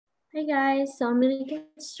Hi guys, so I'm gonna get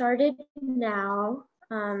started now.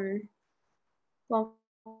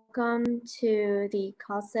 Welcome to the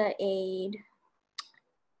Khalsa Aid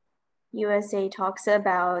USA Talks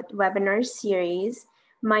About webinar series.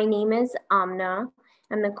 My name is Amna.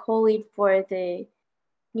 I'm the co-lead for the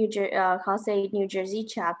Khalsa Aid New Jersey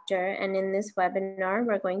chapter, and in this webinar,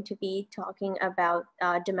 we're going to be talking about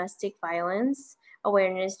domestic violence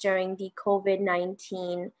awareness during the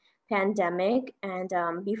COVID-19 pandemic. And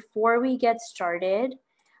before we get started,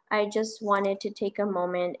 I just wanted to take a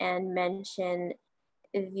moment and mention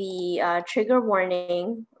the trigger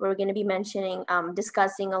warning. We're going to be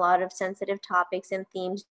discussing a lot of sensitive topics and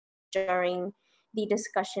themes during the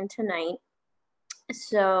discussion tonight.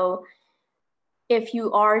 So if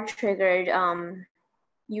you are triggered,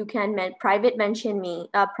 you can private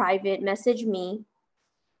message me.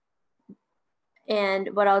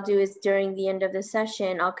 And what I'll do is during the end of the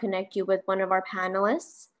session, I'll connect you with one of our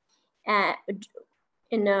panelists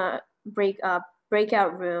in a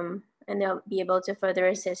breakout room, and they'll be able to further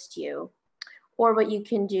assist you. Or what you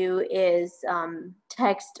can do is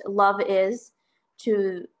text "love is"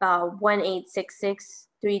 to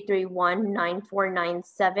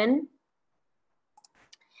 1-866-331-9497.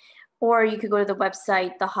 Or you could go to the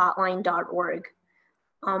website, thehotline.org.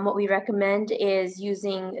 What we recommend is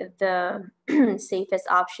using the safest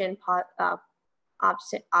option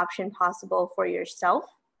possible for yourself.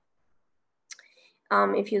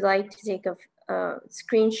 If you'd like to take a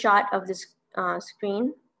screenshot of this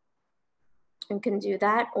screen, you can do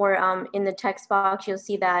that. Or in the text box, you'll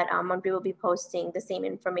see that Margaret will be posting the same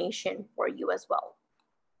information for you as well.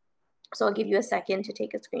 So I'll give you a second to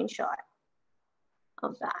take a screenshot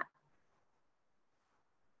of that.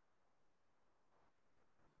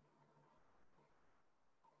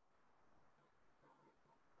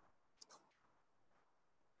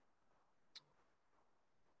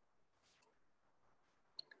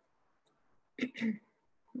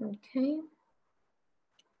 Okay.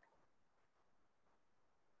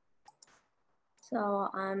 So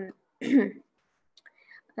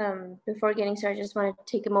before getting started, I just want to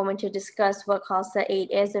take a moment to discuss what Khalsa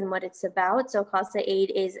Aid is and what it's about. So Khalsa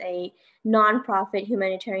Aid is a nonprofit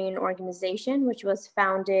humanitarian organization which was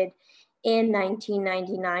founded in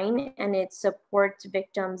 1999, and it supports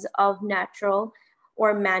victims of natural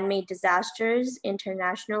or man-made disasters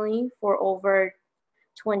internationally for over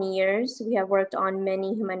 20 years. We have worked on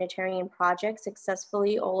many humanitarian projects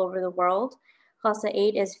successfully all over the world. Khalsa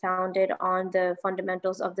Aid is founded on the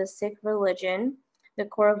fundamentals of the Sikh religion, the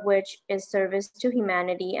core of which is service to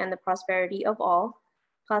humanity and the prosperity of all.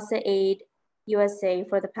 Khalsa Aid USA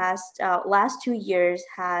for the last 2 years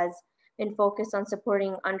has been focused on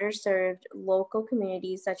supporting underserved local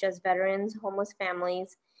communities such as veterans, homeless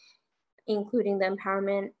families, including the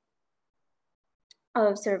empowerment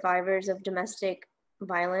of survivors of domestic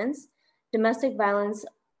violence. Domestic violence,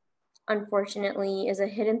 unfortunately, is a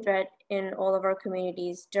hidden threat in all of our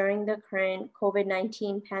communities. During the current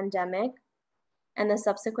COVID-19 pandemic and the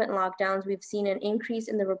subsequent lockdowns, we've seen an increase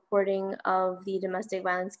in the reporting of the domestic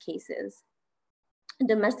violence cases.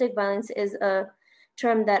 Domestic violence is a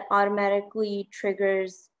term that automatically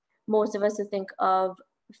triggers most of us to think of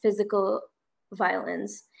physical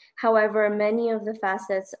violence. However, many of the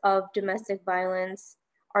facets of domestic violence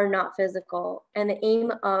are not physical. And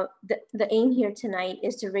the aim here tonight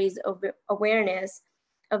is to raise awareness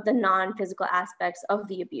of the non-physical aspects of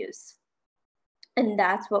the abuse. And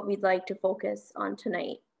that's what we'd like to focus on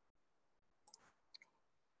tonight.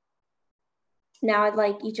 Now I'd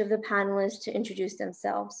like each of the panelists to introduce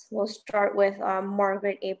themselves. We'll start with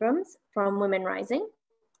Margaret Abrams from Women Rising.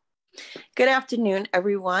 Good afternoon,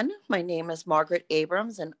 everyone. My name is Margaret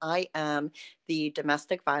Abrams, and I am the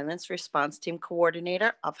Domestic Violence Response Team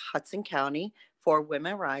Coordinator of Hudson County for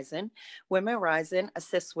Women Rising. Women Rising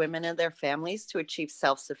assists women and their families to achieve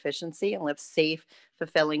self-sufficiency and live safe,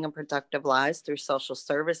 fulfilling, and productive lives through social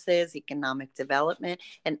services, economic development,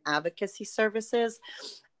 and advocacy services.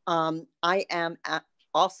 I am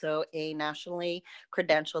also a nationally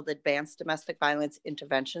credentialed advanced domestic violence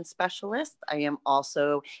intervention specialist. I am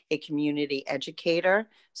also a community educator,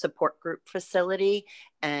 support group facility,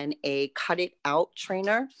 and a cut it out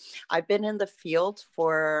trainer. I've been in the field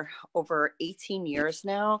for over 18 years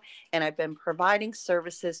now, and I've been providing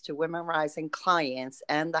services to Women Rising clients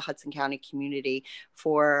and the Hudson County community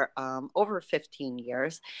for over 15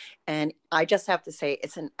 years. And I just have to say,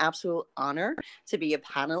 it's an absolute honor to be a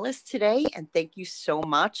panelist today. And thank you so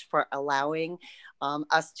much for allowing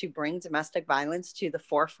us to bring domestic violence to the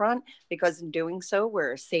forefront, because in doing so,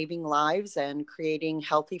 we're saving lives and creating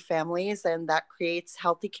healthy families, and that creates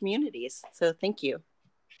healthy communities. So thank you.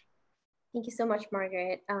 Thank you so much,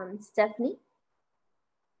 Margaret. Stephanie?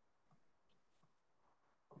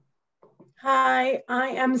 Hi, I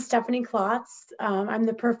am Stephanie Klotz. I'm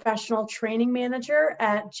the Professional Training Manager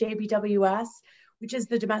at JBWS, which is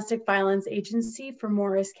the Domestic Violence Agency for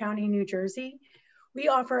Morris County, New Jersey. We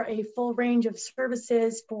offer a full range of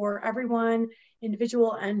services for everyone,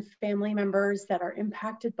 individual and family members that are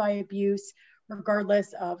impacted by abuse,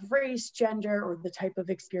 regardless of race, gender, or the type of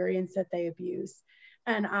experience that they abuse.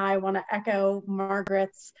 And I want to echo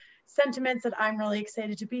Margaret's sentiments that I'm really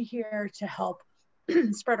excited to be here to help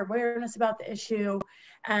spread awareness about the issue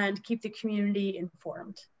and keep the community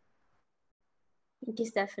informed. Thank you,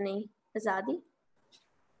 Stephanie. Azaadi?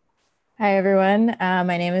 Hi, everyone.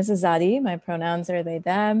 My name is Azaadi. My pronouns are they,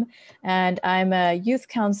 them, and I'm a youth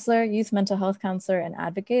counselor, youth mental health counselor and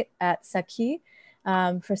advocate at Sakhi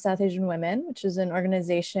for South Asian Women, which is an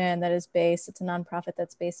organization that is based, it's a nonprofit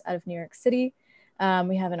that's based out of New York City.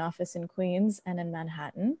 We have an office in Queens and in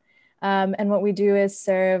Manhattan. And what we do is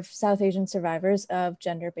serve South Asian survivors of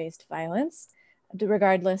gender-based violence,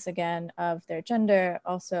 regardless, again, of their gender,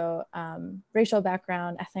 also racial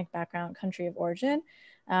background, ethnic background, country of origin.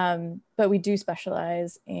 But we do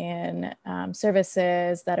specialize in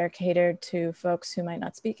services that are catered to folks who might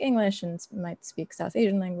not speak English and might speak South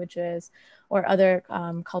Asian languages or other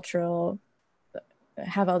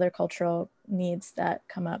have other cultural needs that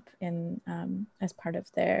come up in as part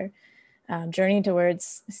of their journey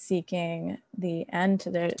towards seeking the end to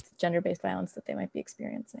their gender-based violence that they might be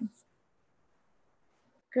experiencing.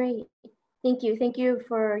 Great. Thank you. Thank you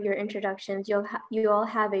for your introductions. You all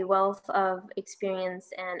have a wealth of experience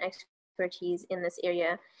and expertise in this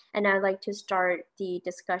area. And I'd like to start the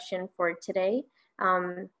discussion for today.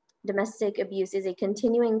 Domestic abuse is a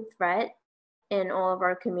continuing threat in all of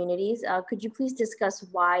our communities. Could you please discuss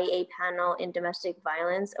why a panel in domestic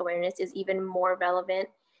violence awareness is even more relevant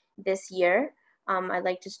this year? I'd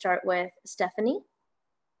like to start with Stephanie.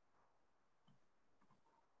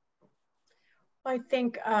 I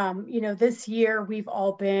think, this year we've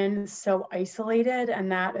all been so isolated,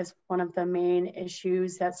 and that is one of the main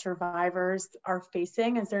issues that survivors are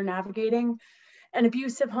facing as they're navigating an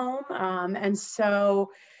abusive home. And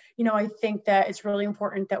so, I think that it's really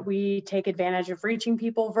important that we take advantage of reaching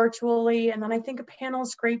people virtually. And then I think a panel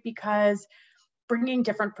is great because bringing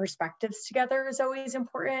different perspectives together is always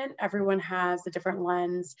important. Everyone has a different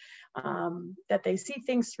lens that they see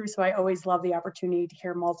things through. So I always love the opportunity to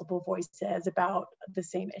hear multiple voices about the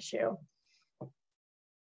same issue.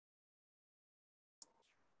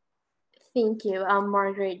 Thank you.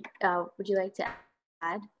 Margaret, would you like to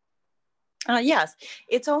add? Yes,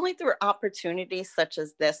 it's only through opportunities such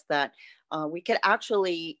as this that we could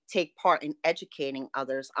actually take part in educating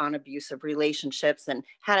others on abusive relationships and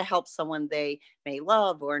how to help someone they may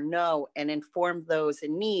love or know and inform those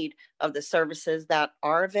in need of the services that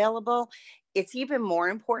are available. It's even more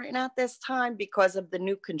important at this time because of the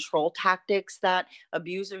new control tactics that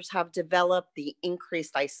abusers have developed, the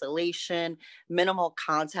increased isolation, minimal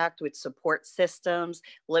contact with support systems,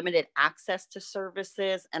 limited access to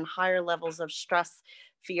services, and higher levels of stress,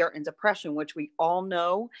 fear, and depression, which we all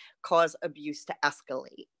know cause abuse to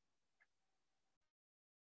escalate.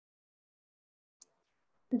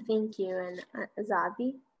 Thank you. And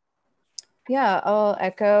Azaadi? Yeah, I'll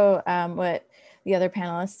echo what the other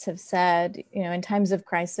panelists have said. In times of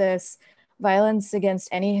crisis, violence against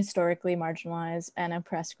any historically marginalized and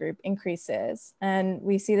oppressed group increases. And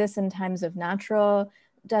we see this in times of natural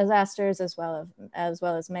disasters as well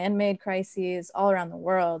as man-made crises all around the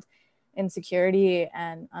world. Insecurity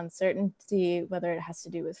and uncertainty, whether it has to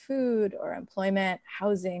do with food or employment,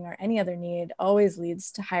 housing, or any other need, always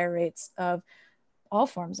leads to higher rates of all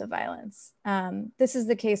forms of violence. This is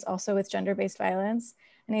the case also with gender-based violence.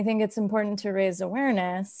 And I think it's important to raise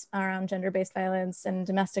awareness around gender-based violence and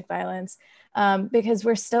domestic violence because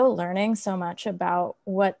we're still learning so much about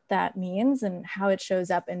what that means and how it shows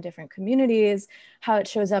up in different communities, how it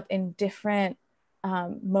shows up in different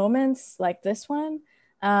moments like this one.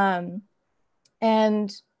 And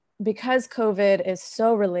because COVID is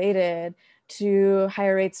so related to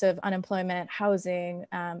higher rates of unemployment, housing,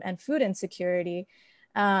 and food insecurity,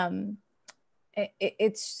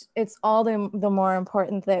 it's all the more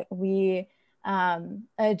important that we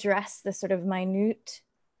address the sort of minute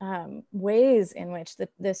ways in which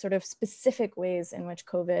the sort of specific ways in which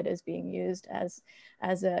COVID is being used as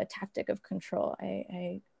a tactic of control.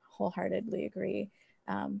 I wholeheartedly agree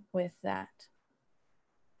with that.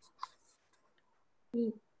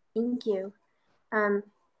 Thank you.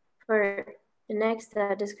 For the next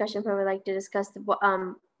discussion point, we'd like to discuss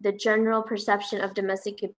the general perception of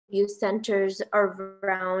domestic abuse centers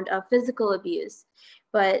around physical abuse.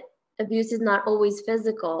 But abuse is not always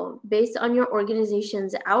physical. Based on your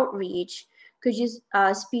organization's outreach, could you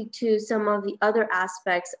speak to some of the other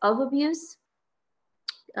aspects of abuse?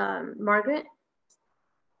 Margaret?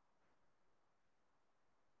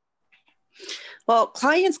 Well,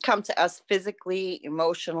 clients come to us physically,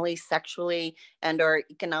 emotionally, sexually, and or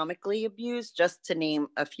economically abused, just to name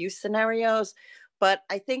a few scenarios. But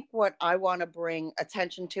I think what I want to bring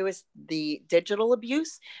attention to is the digital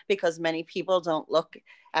abuse, because many people don't look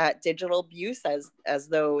at digital abuse as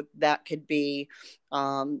though that could be,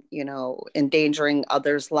 endangering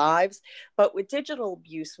others' lives. But with digital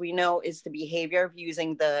abuse, we know is the behavior of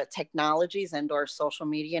using the technologies and or social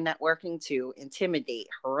media networking to intimidate,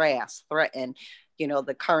 harass, threaten,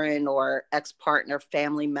 the current or ex-partner,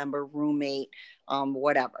 family member, roommate,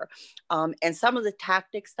 whatever. And some of the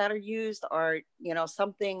tactics that are used are,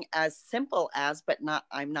 something as simple as, but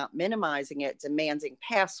I'm not minimizing it, demanding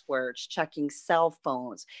passwords, checking cell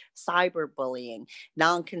phones, cyberbullying,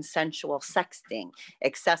 non-consensual sexting,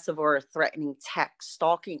 excessive or threatening text,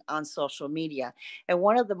 stalking on social media. And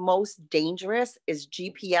one of the most dangerous is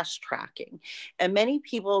GPS tracking. And many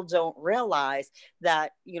people don't realize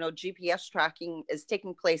that, GPS tracking is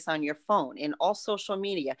taking place on your phone in all social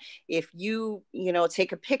media. If you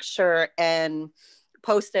take a picture and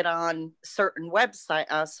post it on certain website,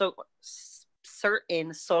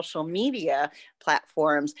 certain social media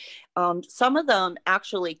platforms, some of them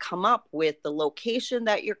actually come up with the location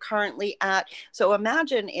that you're currently at. So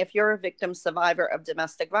imagine if you're a victim survivor of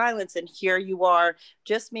domestic violence and here you are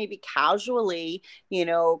just maybe casually,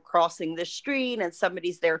 crossing the street and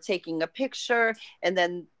somebody's there taking a picture, and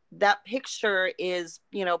then that picture is,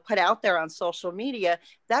 put out there on social media,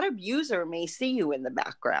 that abuser may see you in the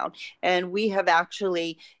background. And we have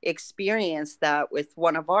actually experienced that with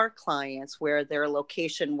one of our clients where their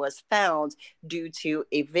location was found due to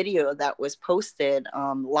a video that was posted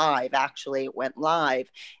live. Actually, it went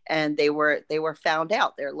live, and they were found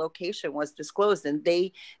out. Their location was disclosed, and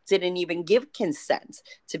they didn't even give consent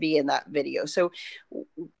to be in that video. So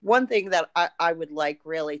one thing that I would like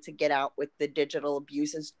really to get out with the digital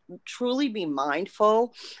abuse is truly be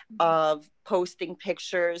mindful of posting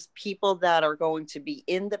pictures, people that are going to be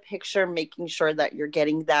in the picture, making sure that you're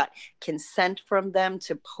getting that consent from them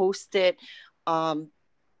to post it,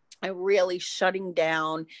 and really shutting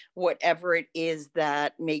down whatever it is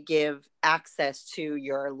that may give access to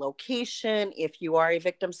your location. If you are a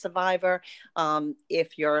victim survivor,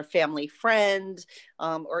 if you're a family friend,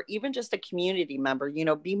 or even just a community member,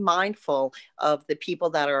 be mindful of the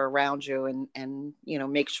people that are around you and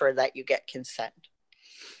make sure that you get consent.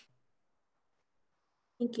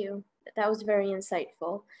 Thank you. That was very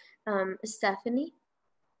insightful. Stephanie?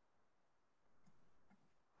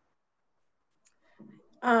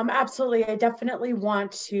 Absolutely. I definitely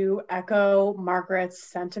want to echo Margaret's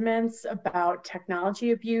sentiments about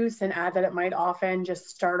technology abuse and add that it might often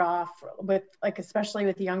just start off with, especially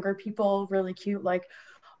with the younger people, really cute,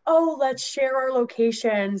 oh, let's share our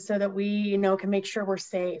location so that we, can make sure we're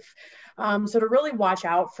safe. So to really watch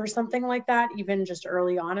out for something like that, even just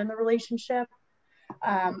early on in the relationship.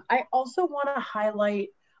 I also want to highlight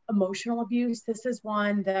emotional abuse. This is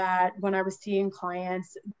one that when I was seeing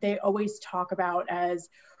clients, they always talk about as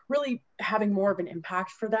really having more of an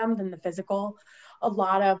impact for them than the physical. A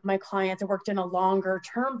lot of my clients, I worked in a longer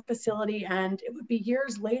term facility, and it would be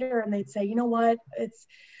years later and they'd say, you know what, it's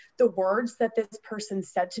the words that this person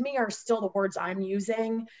said to me are still the words I'm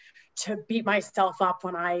using to beat myself up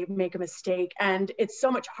when I make a mistake. And it's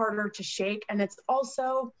so much harder to shake. And it's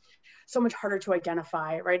also so much harder to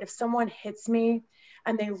identify, right? If someone hits me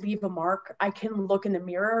and they leave a mark, I can look in the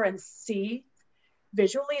mirror and see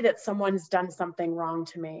visually that someone's done something wrong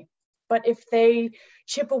to me. But if they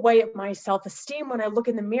chip away at my self-esteem, when I look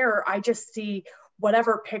in the mirror, I just see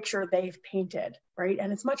whatever picture they've painted, right?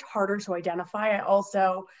 And it's much harder to identify. I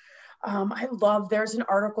also, there's an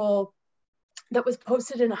article that was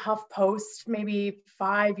posted in a HuffPost maybe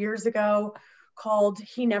 5 years ago called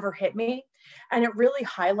 "He Never Hit Me." And it really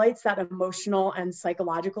highlights that emotional and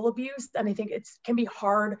psychological abuse. And I think it can be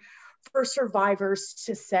hard for survivors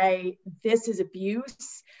to say this is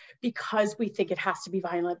abuse because we think it has to be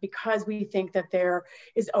violent, because we think that there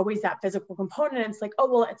is always that physical component. And it's like, oh,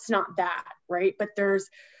 well, it's not that, right? But there's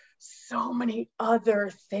so many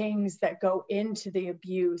other things that go into the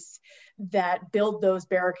abuse that build those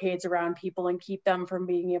barricades around people and keep them from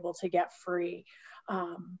being able to get free.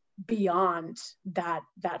 Beyond that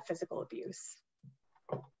physical abuse.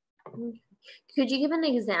 Could you give an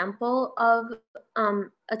example of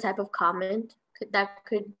a type of comment? that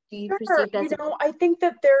could be Sure. perceived as? I think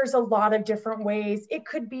that there's a lot of different ways. It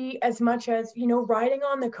could be as much as, riding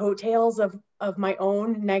on the coattails of my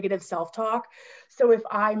own negative self-talk. So if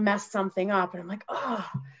I mess something up and I'm like, oh,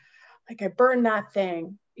 like I burned that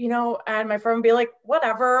thing, and my friend would be like,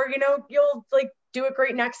 whatever, you'll like do it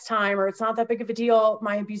great next time, or it's not that big of a deal.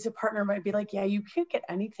 My abusive partner might be like, yeah, you can't get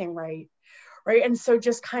anything right. Right. And so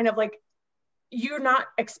just kind of like, you're not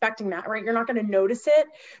expecting that, right? You're not going to notice it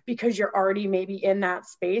because you're already maybe in that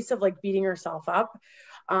space of like beating yourself up.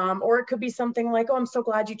 Or it could be something like, oh, I'm so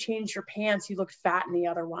glad you changed your pants. You looked fat in the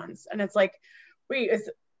other ones. And it's like, wait,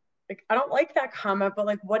 like, I don't like that comment, but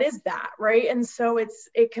like, what is that? Right. And so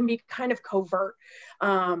it can be kind of covert.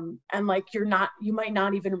 And like, you might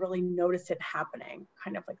not even really notice it happening,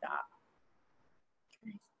 kind of like that.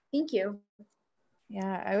 Thank you.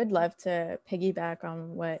 Yeah, I would love to piggyback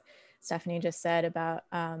on what Stephanie just said about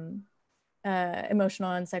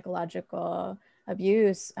emotional and psychological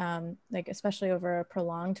abuse, like especially over a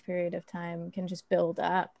prolonged period of time, can just build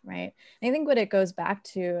up, right? And I think what it goes back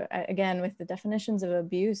to, again, with the definitions of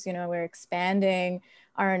abuse, we're expanding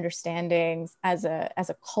our understandings as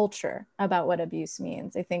a culture about what abuse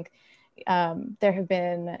means. I think there have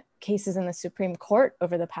been cases in the Supreme Court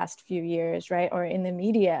over the past few years, right, or in the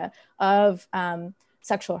media of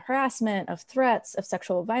sexual harassment, of threats, of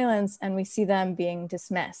sexual violence, and we see them being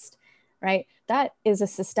dismissed, right? That is a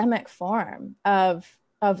systemic form of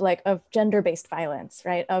gender-based violence,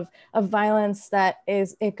 right? Of violence that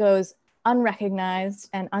it goes unrecognized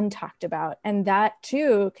and untalked about, and that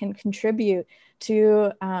too can contribute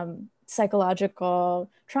to psychological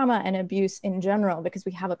trauma and abuse in general, because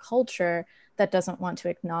we have a culture that doesn't want to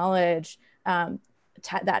acknowledge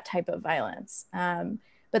that type of violence.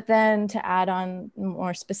 But then to add on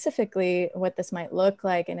more specifically what this might look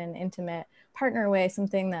like in an intimate partner way,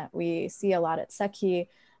 something that we see a lot at Sakhi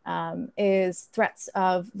is threats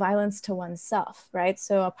of violence to oneself, right?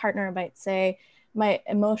 So a partner might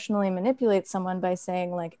emotionally manipulate someone by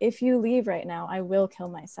saying like, if you leave right now, I will kill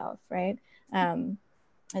myself, right?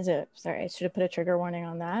 Sorry, I should have put a trigger warning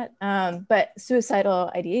on that. But suicidal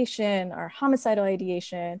ideation or homicidal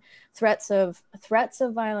ideation, threats of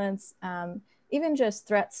violence, even just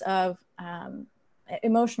threats of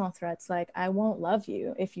emotional threats like, I won't love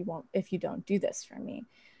you if you don't do this for me.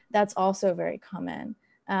 That's also very common.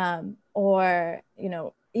 Or,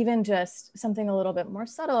 even just something a little bit more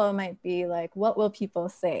subtle might be like, what will people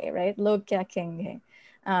say, right? Log kya kenge,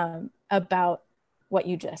 about what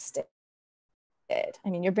you just did. I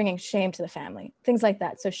mean, you're bringing shame to the family, things like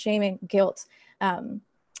that. So shaming, guilt,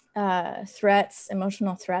 threats,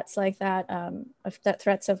 emotional threats like that,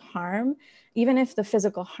 threats of harm, even if the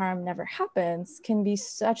physical harm never happens, can be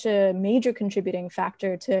such a major contributing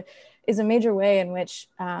factor is a major way in which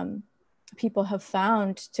people have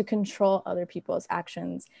found to control other people's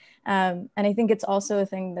actions. And I think it's also a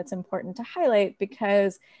thing that's important to highlight,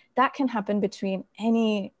 because that can happen between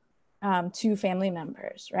any two family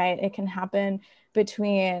members, right? It can happen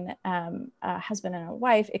between a husband and a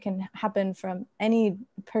wife. It can happen from any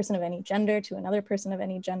person of any gender to another person of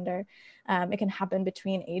any gender. It can happen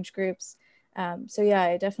between age groups. So yeah,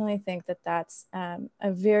 I definitely think that that's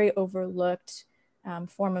a very overlooked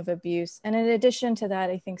form of abuse. And in addition to that,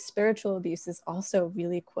 I think spiritual abuse is also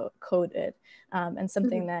really coded, and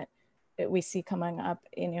something that we see coming up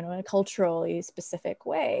in a culturally specific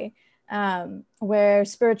way. Where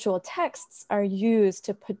spiritual texts are used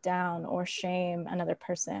to put down or shame another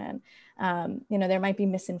person. There might be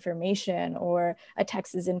misinformation, or a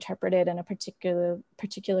text is interpreted in a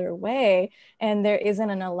particular way, and there isn't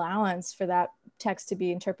an allowance for that text to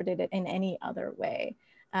be interpreted in any other way.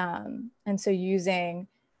 And so using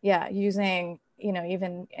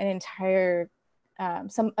even an entire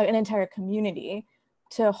community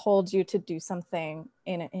to hold you to do something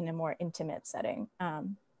in a more intimate setting.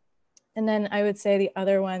 And then I would say the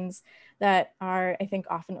other ones that are, I think,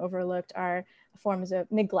 often overlooked are forms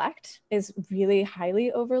of neglect. Is really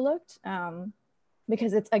highly overlooked,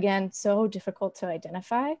 because it's, again, so difficult to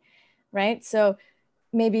identify, right? So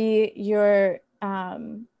maybe you're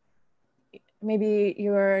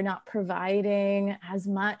not providing as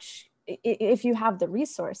much if you have the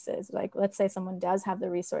resources. Like, let's say someone does have the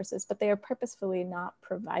resources, but they are purposefully not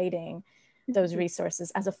providing those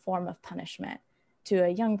resources as a form of punishment to a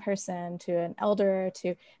young person, to an elder,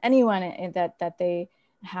 to anyone that they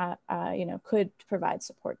could provide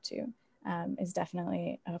support to, is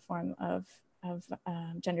definitely a form of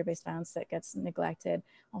gender-based violence that gets neglected.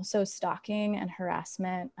 Also stalking and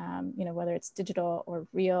harassment, whether it's digital or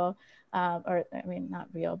real, not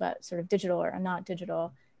real, but sort of digital or not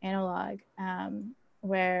digital, analog,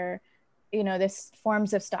 where you know, this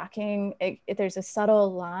forms of stalking, there's a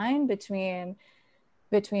subtle line between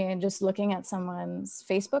just looking at someone's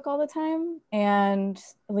Facebook all the time and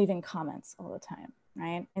leaving comments all the time,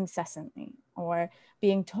 right? Incessantly, or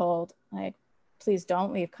being told like, please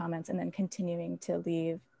don't leave comments, and then continuing to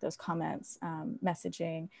leave those comments,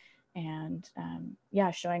 messaging, and yeah,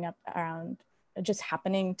 showing up around, just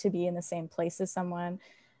happening to be in the same place as someone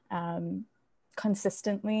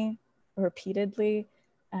consistently, repeatedly,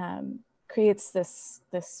 creates this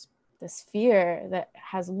fear that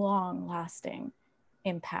has long lasting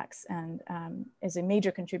impacts, and is a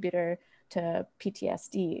major contributor to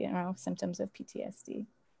PTSD, you know, symptoms of PTSD.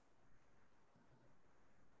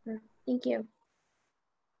 Thank you.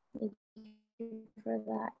 Thank you for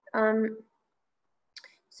that.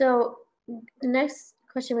 So the next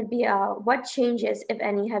question would be, what changes, if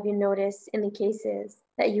any, have you noticed in the cases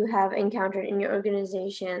that you have encountered in your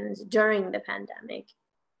organizations during the pandemic?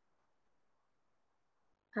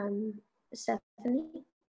 Stephanie?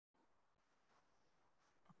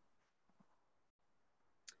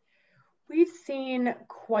 We've seen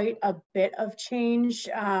quite a bit of change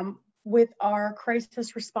with our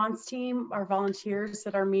crisis response team, our volunteers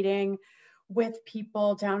that are meeting with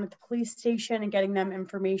people down at the police station and getting them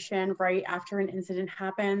information right after an incident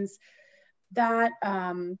happens. That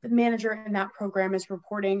the manager in that program is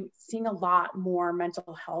reporting seeing a lot more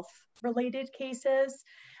mental health related cases.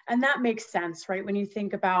 And that makes sense, right? When you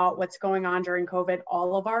think about what's going on during COVID,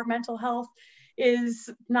 all of our mental health is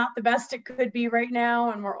not the best it could be right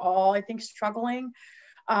now. And we're all, I think, struggling.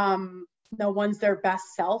 No one's their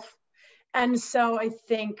best self. And so I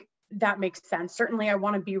think that makes sense. Certainly, I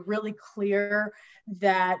want to be really clear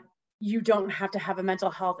that you don't have to have a mental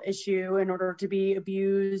health issue in order to be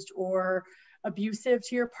abused or abusive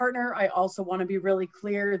to your partner. I also want to be really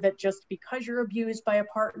clear that just because you're abused by a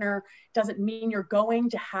partner doesn't mean you're going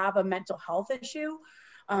to have a mental health issue.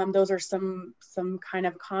 Those are some kind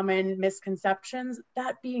of common misconceptions.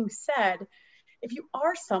 That being said, if you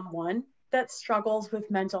are someone that struggles with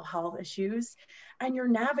mental health issues and you're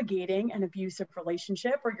navigating an abusive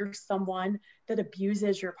relationship, or you're someone that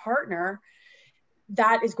abuses your partner,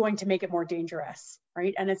 that is going to make it more dangerous,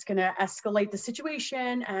 right? And it's going to escalate the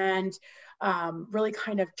situation and really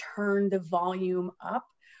kind of turn the volume up.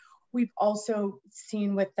 We've also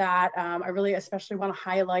seen with that, I really especially want to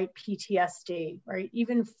highlight PTSD, right?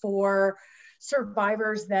 Even for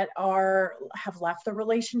survivors that have left the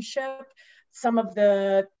relationship, some of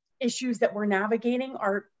the issues that we're navigating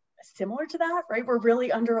are similar to that, right? We're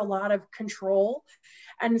really under a lot of control.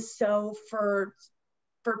 And so for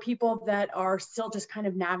people that are still just kind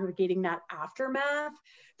of navigating that aftermath,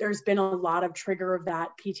 there's been a lot of trigger of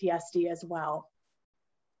that PTSD as well.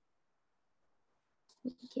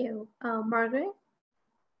 Thank you. Margaret?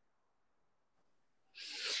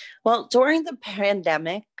 Well, during the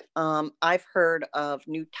pandemic, I've heard of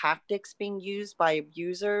new tactics being used by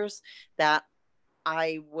abusers that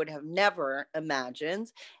I would have never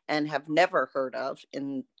imagined and have never heard of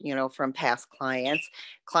from past clients.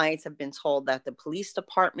 Clients have been told that the police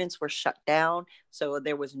departments were shut down, so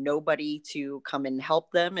there was nobody to come and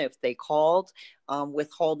help them if they called,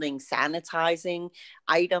 withholding sanitizing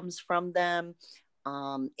items from them,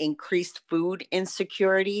 increased food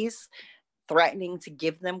insecurities, threatening to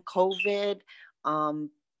give them COVID.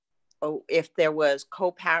 If there was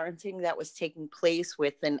co-parenting that was taking place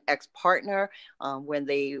with an ex-partner, when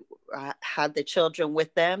they had the children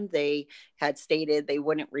with them, they had stated they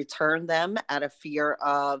wouldn't return them out of fear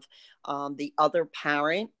of the other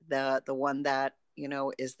parent, the one that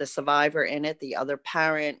is the survivor in it. The other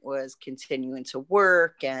parent was continuing to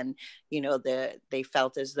work, and they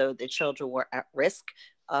felt as though the children were at risk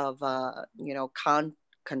of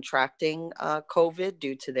contracting COVID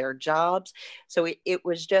due to their jobs. So it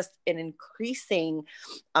was just an increasing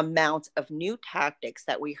amount of new tactics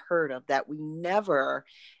that we heard of that we never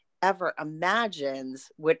ever imagined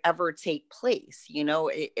would ever take place.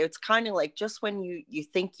 It's kind of like, just when you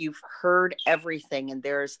think you've heard everything and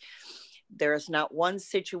there's not one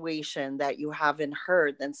situation that you haven't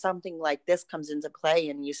heard, then something like this comes into play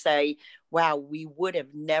and you say, wow, we would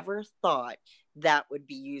have never thought that would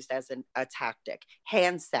be used as a tactic.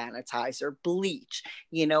 Hand sanitizer, bleach,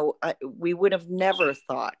 we would have never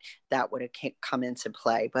thought that would have come into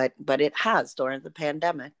play, but it has during the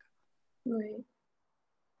pandemic. Right.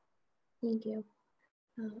 Thank you.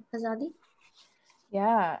 Azaadi?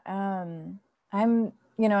 Yeah,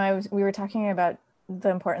 we were talking about the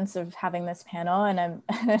importance of having this panel, and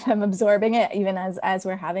I'm absorbing it even as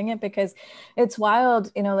we're having it, because it's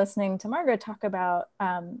wild, listening to Margaret talk about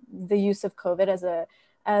the use of COVID as a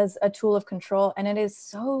as a tool of control. And it is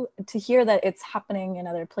so to hear that it's happening in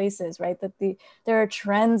other places, right? That there are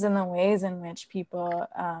trends in the ways in which people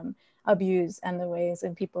abuse and the ways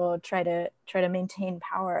in people try to maintain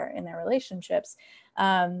power in their relationships.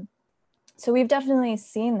 So we've definitely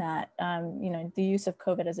seen that, the use of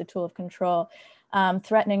COVID as a tool of control,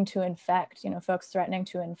 threatening to infect, folks threatening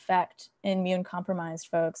to infect immune compromised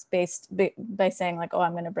folks by saying like, oh,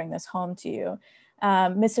 I'm going to bring this home to you.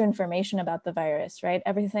 Misinformation about the virus, right?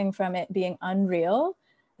 Everything from it being unreal,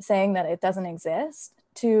 saying that it doesn't exist,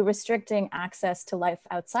 to restricting access to life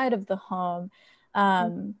outside of the home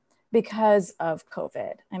because of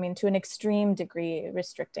COVID. I mean, to an extreme degree,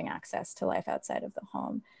 restricting access to life outside of the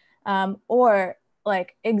home. Or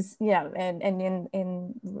like, and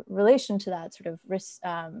in relation to that, sort of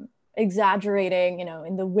exaggerating,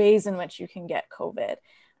 in the ways in which you can get COVID,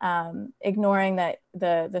 ignoring that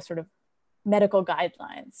the sort of medical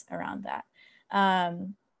guidelines around that.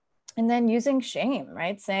 And then using shame,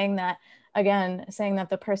 right? Saying that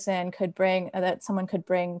the person could that someone could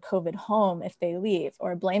bring COVID home if they leave,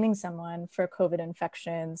 or blaming someone for COVID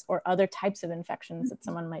infections or other types of infections that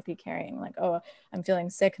someone might be carrying. Like, oh, I'm feeling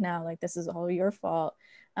sick now, like this is all your fault.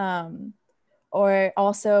 Or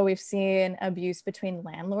also we've seen abuse between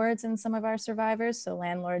landlords and some of our survivors. So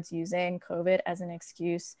landlords using COVID as an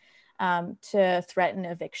excuse to threaten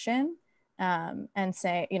eviction. And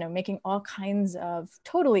say, making all kinds of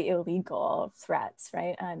totally illegal threats,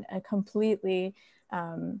 right? And completely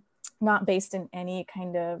not based in any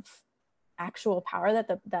kind of actual power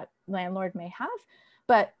that landlord may have,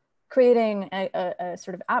 but creating a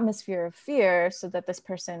sort of atmosphere of fear so that this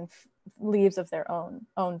person leaves of their own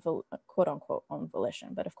quote unquote own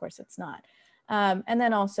volition, but of course it's not. And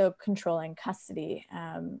then also controlling custody,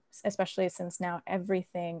 especially since now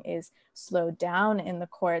everything is slowed down in the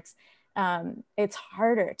courts. It's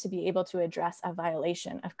harder to be able to address a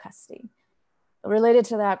violation of custody. Related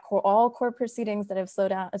to that, all court proceedings that have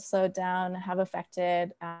slowed down have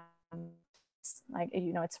affected,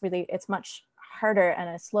 it's much harder and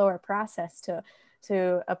a slower process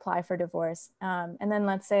to apply for divorce. And then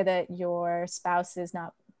let's say that your spouse is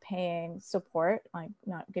not paying support, like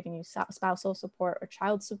not giving you spousal support or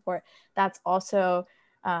child support. That's also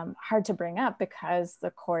hard to bring up because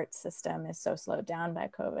the court system is so slowed down by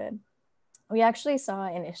COVID. We actually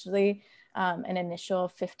saw initially an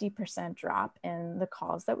initial 50% drop in the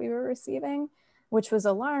calls that we were receiving, which was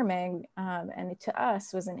alarming, and to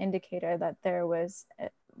us was an indicator that there was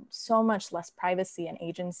so much less privacy and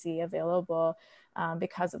agency available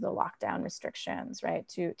because of the lockdown restrictions, right,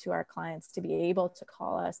 to our clients to be able to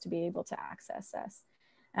call us, to be able to access us.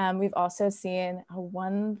 We've also seen a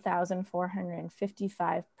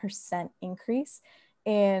 1,455% increase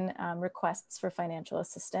in requests for financial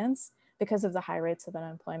assistance because of the high rates of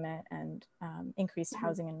unemployment and increased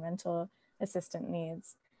housing and rental assistance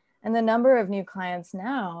needs. And the number of new clients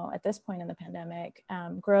now at this point in the pandemic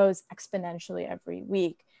grows exponentially every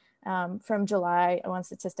week. From July, one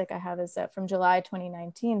statistic I have is that from July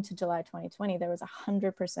 2019 to July 2020, there was a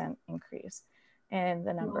 100% increase in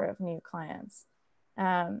the number of new clients.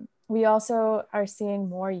 We also are seeing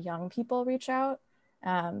more young people reach out.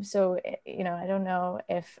 So, I don't know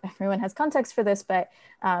if everyone has context for this, but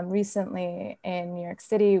recently in New York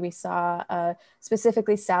City, we saw a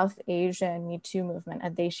specifically South Asian Me Too movement, a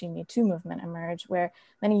Deshi Me Too movement emerge, where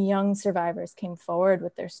many young survivors came forward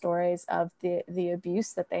with their stories of the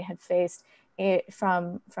abuse that they had faced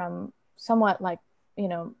from somewhat like,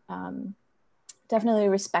 definitely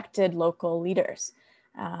respected local leaders,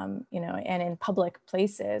 and in public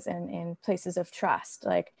places and in places of trust,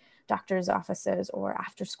 like doctors' offices or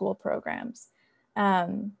after-school programs.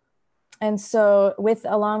 And so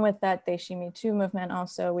along with that Deshi Me Too movement,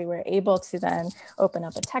 also, we were able to then open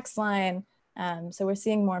up a text line. So we're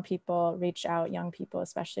seeing more people reach out, young people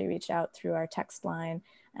especially reach out through our text line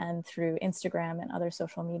and through Instagram and other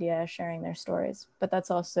social media, sharing their stories. But that's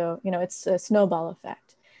also, it's a snowball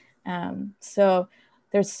effect. So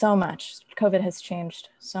there's so much. COVID has changed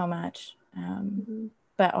so much.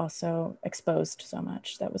 But also exposed so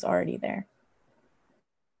much that was already there.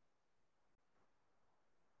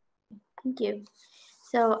 Thank you.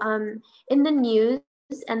 So in the news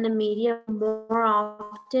and the media, more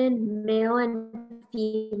often male and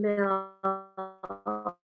female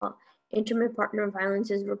intimate partner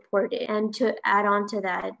violence is reported. And to add on to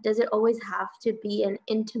that, does it always have to be an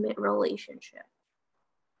intimate relationship?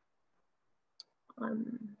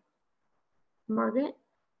 Margaret?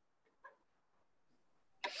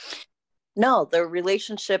 No, the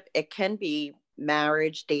relationship, it can be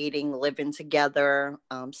marriage, dating, living together,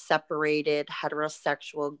 separated,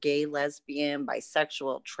 heterosexual, gay, lesbian,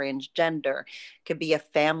 bisexual, transgender. It could be a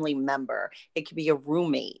family member. It could be a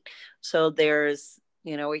roommate. So there's,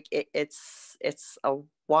 it's a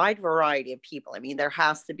wide variety of people. I mean, there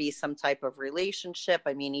has to be some type of relationship.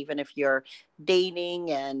 I mean, even if you're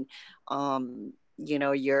dating and,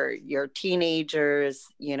 your teenagers,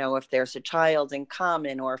 if there's a child in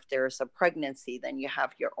common or if there's a pregnancy, then you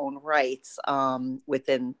have your own rights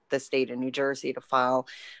within the state of New Jersey to file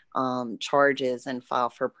charges and file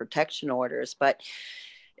for protection orders. But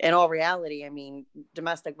in all reality, I mean,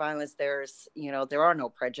 domestic violence, there are no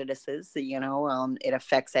prejudices, it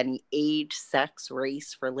affects any age, sex,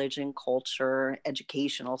 race, religion, culture,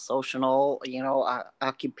 educational, social,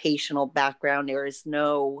 occupational background. There is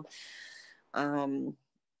no,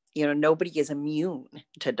 nobody is immune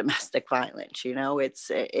to domestic violence.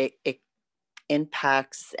 It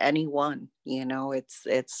impacts anyone.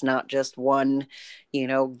 It's not just one,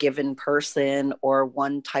 given person or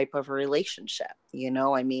one type of relationship.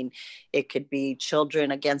 I mean, it could be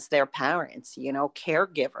children against their parents,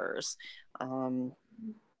 caregivers,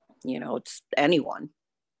 it's anyone.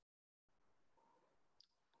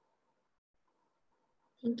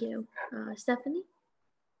 Thank you. Stephanie?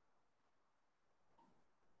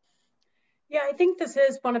 Yeah, I think this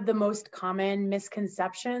is one of the most common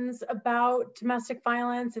misconceptions about domestic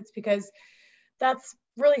violence. It's because that's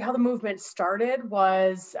really how the movement started,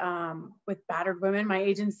 was with battered women. My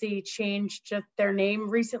agency changed their name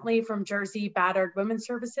recently from Jersey Battered Women's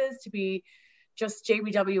Services to be just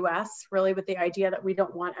JBWS, really with the idea that we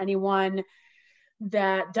don't want anyone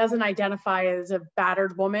that doesn't identify as a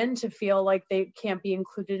battered woman to feel like they can't be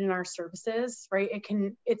included in our services, right?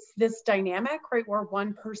 It's this dynamic, right, where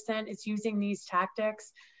one person is using these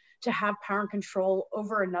tactics to have power and control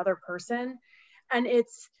over another person. And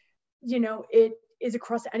it's, it is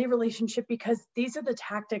across any relationship because these are the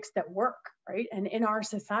tactics that work, right? And in our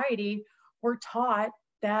society, we're taught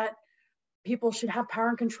that people should have power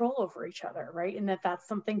and control over each other, right? And that's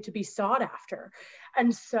something to be sought after.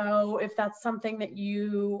 And so if that's something that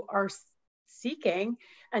you are seeking,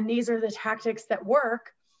 and these are the tactics that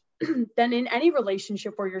work, then in any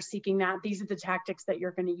relationship where you're seeking that, these are the tactics that you're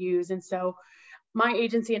going to use. And so my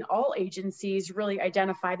agency and all agencies really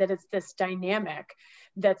identify that it's this dynamic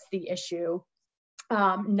that's the issue,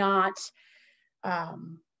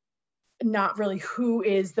 not really who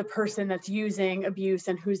is the person that's using abuse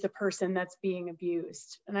and who's the person that's being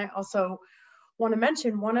abused. And I also want to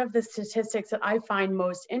mention one of the statistics that I find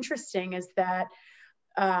most interesting is that,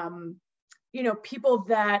 people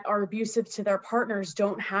that are abusive to their partners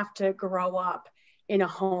don't have to grow up in a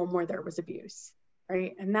home where there was abuse,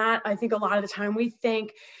 right? And that, I think a lot of the time we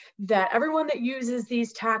think that everyone that uses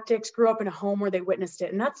these tactics grew up in a home where they witnessed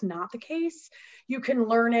it. And that's not the case. You can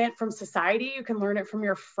learn it from society. You can learn it from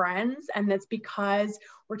your friends. And that's because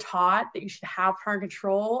we're taught that you should have power and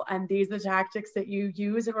control. And these are the tactics that you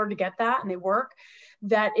use in order to get that, and they work.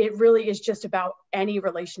 That it really is just about any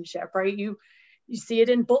relationship, right? You see it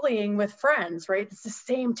in bullying with friends, right? It's the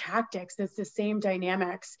same tactics. It's the same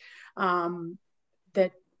dynamics.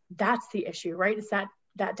 That's the issue, right? It's that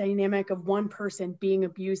dynamic of one person being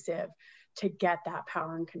abusive to get that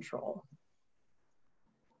power and control.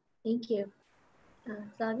 Thank you.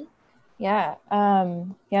 Azaadi? Yeah,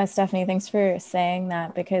 Stephanie, thanks for saying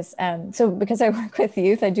that, because because I work with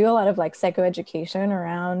youth, I do a lot of psychoeducation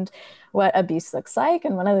around what abuse looks like.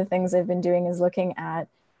 And one of the things I've been doing is looking at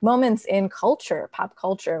moments in culture, pop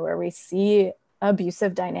culture, where we see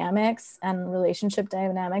abusive dynamics and relationship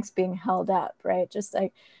dynamics being held up, right? Just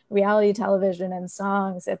like reality television and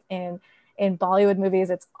songs, in Bollywood movies,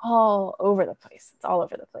 it's all over the place. It's all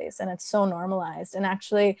over the place. And it's so normalized. And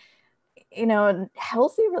actually,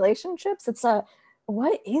 healthy relationships,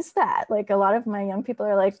 what is that? A lot of my young people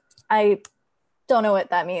are like, I don't know what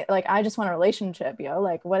that means. I just want a relationship,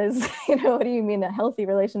 what is, what do you mean a healthy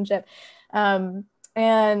relationship? And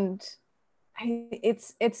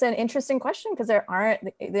it's an interesting question, because there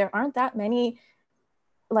aren't that many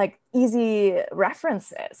easy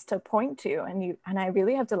references to point to, and I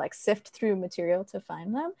really have to sift through material to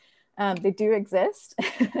find them. They do exist.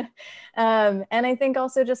 And I think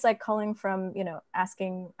also just calling from,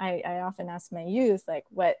 asking, I often ask my youth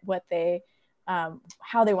what they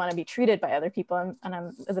how they want to be treated by other people, and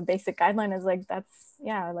I'm, as a basic guideline, is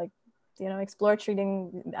explore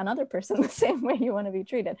treating another person the same way you want to be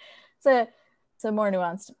treated. It's a more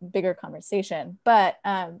nuanced, bigger conversation. But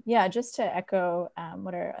just to echo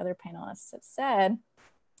what our other panelists have said,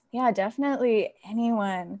 definitely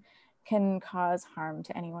anyone can cause harm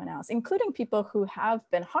to anyone else, including people who have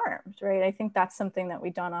been harmed, right? I think that's something that we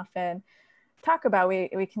don't often talk about,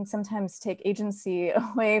 we can sometimes take agency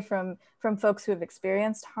away from folks who have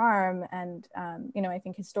experienced harm. And, you know, I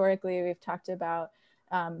think historically we've talked about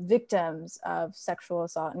victims of sexual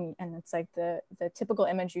assault, and it's like the typical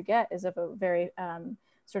image you get is of a very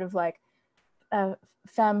sort of like a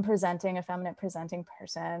feminine presenting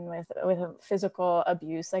person with a physical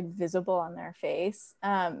abuse like visible on their face,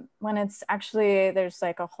 when it's actually, there's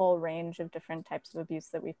like a whole range of different types of abuse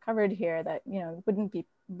that we've covered here that, you know,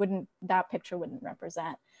 that picture wouldn't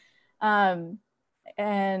represent.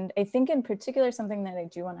 And I think in particular, something that I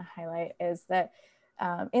do want to highlight is that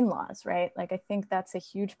in-laws, right? Like, I think that's a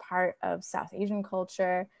huge part of South Asian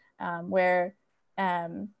culture, where,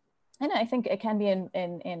 and I think it can be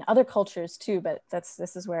in other cultures too, but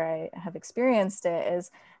this is where I have experienced it, is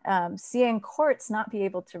seeing courts not be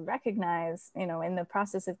able to recognize, you know, in the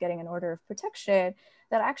process of getting an order of protection,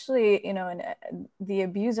 that actually, you know, the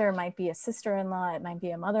abuser might be a sister-in-law, it might be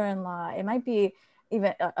a mother-in-law, it might be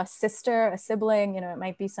even a sister, a sibling, you know, it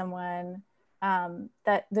might be someone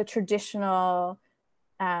that the traditional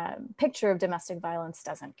picture of domestic violence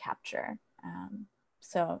doesn't capture.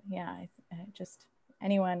 So yeah, I just,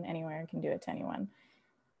 anyone, anywhere can do it to anyone.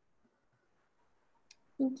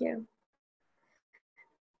 Thank you.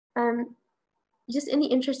 Just in the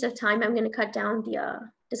interest of time, I'm going to cut down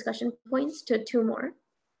the discussion points to 2 more.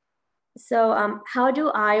 So how do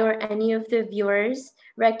I or any of the viewers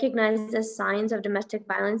recognize the signs of domestic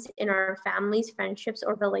violence in our families, friendships,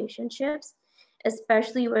 or relationships,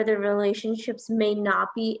 especially where the relationships may not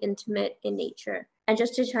be intimate in nature? And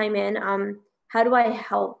just to chime in, how do I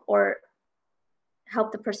help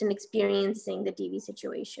the person experiencing the DV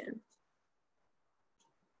situation?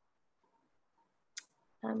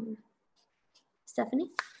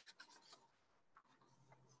 Stephanie?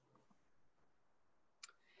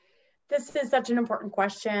 This is such an important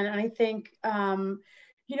question. And I think,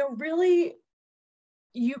 you know, really,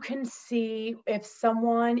 you can see if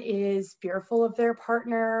someone is fearful of their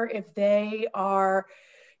partner, if they are,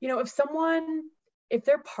 you know, if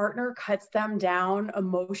their partner cuts them down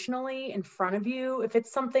emotionally in front of you, if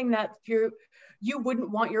it's something that you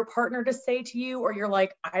wouldn't want your partner to say to you, or you're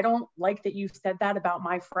like, I don't like that you said that about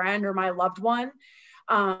my friend or my loved one.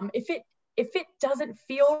 If it doesn't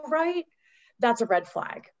feel right, that's a red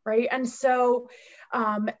flag, right? And so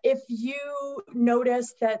if you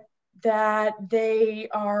notice that they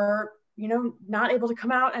are, you know, not able to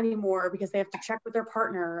come out anymore because they have to check with their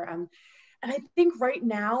partner, and I think right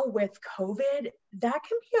now with COVID, that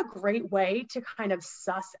can be a great way to kind of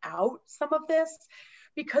suss out some of this,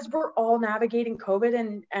 because we're all navigating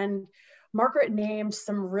COVID, and Margaret named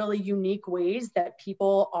some really unique ways that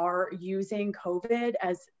people are using COVID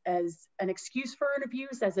as an excuse for an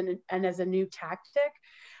abuse, as a new tactic.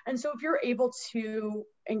 And so if you're able to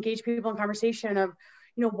engage people in conversation of,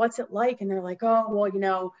 you know, what's it like? And they're like, oh, well, you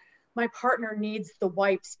know, my partner needs the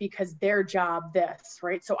wipes because their job this,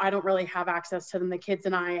 right? So I don't really have access to them. The kids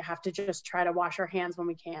and I have to just try to wash our hands when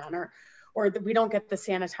we can, or we don't get the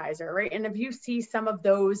sanitizer, right? And if you see some of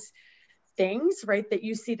those things, right, that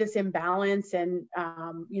you see this imbalance, and,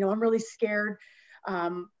 you know, I'm really scared.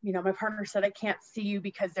 You know, my partner said, I can't see you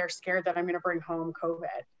because they're scared that I'm going to bring home COVID,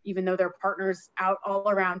 even though their partner's out all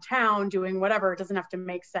around town doing whatever. It doesn't have to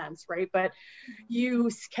make sense, right? But you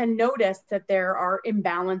can notice that there are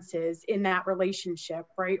imbalances in that relationship,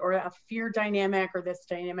 right? Or a fear dynamic, or this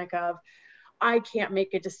dynamic of, I can't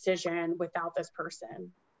make a decision without this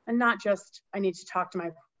person. And not just, I need to talk to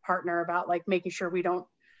my partner about like making sure we don't,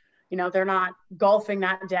 you know, they're not golfing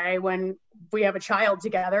that day when we have a child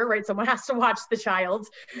together, right? Someone has to watch the child.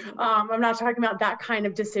 I'm not talking about that kind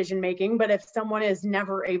of decision making, but if someone is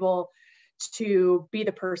never able to be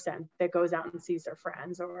the person that goes out and sees their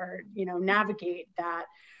friends, or, you know, navigate that,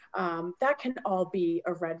 that can all be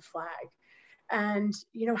a red flag. And,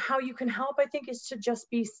 you know, how you can help, I think, is to just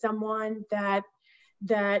be someone that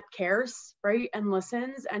cares, right? And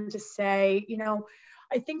listens, and to say, you know,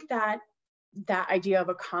 I think that idea of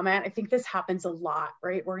a comment, I think this happens a lot,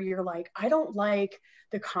 right? Where you're like, I don't like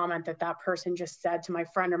the comment that person just said to my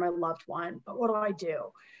friend or my loved one, but what do I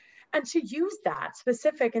do? And to use that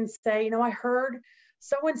specific and say, you know, I heard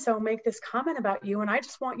so-and-so make this comment about you, and I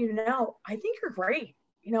just want you to know, I think you're great.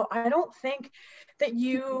 You know, I don't think that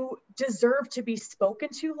you deserve to be spoken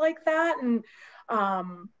to like that. And,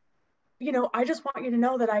 you know, I just want you to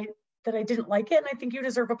know that I didn't like it. And I think you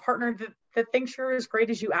deserve a partner that thinks you're as great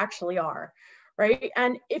as you actually are, right?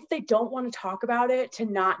 And if they don't want to talk about it, to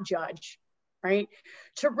not judge, right?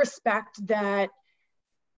 To respect that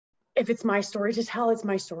if it's my story to tell, it's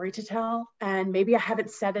my story to tell. And maybe I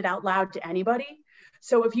haven't said it out loud to anybody.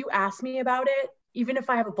 So if you ask me about it, even if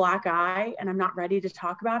I have a black eye and I'm not ready to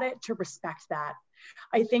talk about it, to respect that.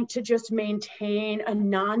 I think to just maintain a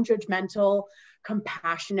non-judgmental,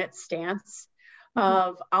 compassionate stance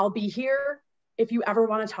of, I'll be here if you ever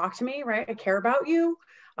want to talk to me, right? I care about you.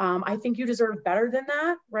 I think you deserve better than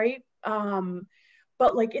that, right?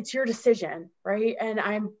 But like, it's your decision, right? And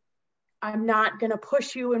I'm not going to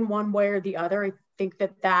push you in one way or the other. I think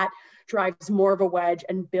that drives more of a wedge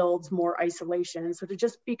and builds more isolation. So to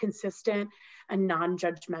just be consistent and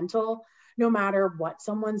non-judgmental, no matter what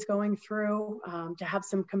someone's going through, to have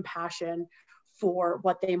some compassion for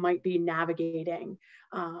what they might be navigating,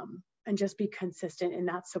 and just be consistent in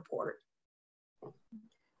that support.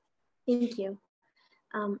 Thank you.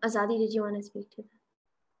 Azaadi, did you want to speak to that?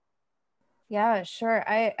 Yeah, sure.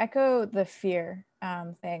 I echo the fear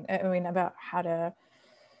thing. I mean, about how to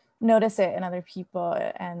notice it in other people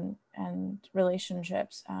and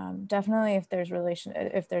relationships. Definitely, if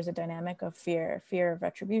there's a dynamic of fear of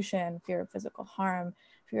retribution, fear of physical harm,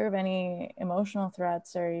 fear of any emotional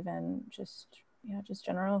threats, or even just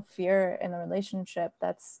general fear in the relationship,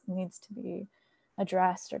 that needs to be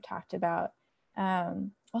addressed or talked about.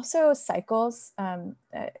 Also cycles,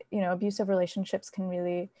 abusive relationships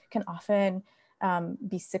can often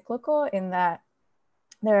be cyclical, in that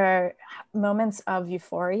there are moments of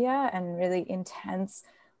euphoria and really intense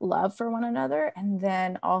love for one another. And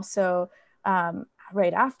then also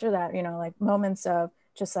right after that, like moments of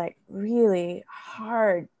just like really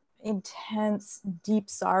hard, intense, deep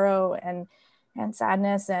sorrow and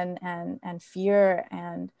sadness and fear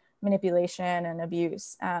and manipulation and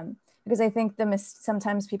abuse. Because I think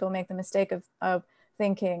sometimes people make the mistake of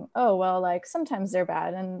thinking, oh, well, like sometimes they're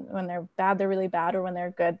bad, and when they're bad, they're really bad, or when they're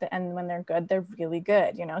good, and when they're good, they're really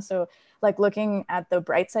good, So like looking at the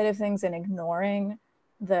bright side of things and ignoring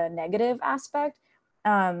the negative aspect,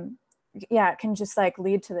 it can just like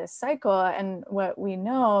lead to this cycle. And what we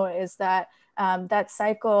know is that that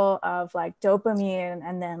cycle of like dopamine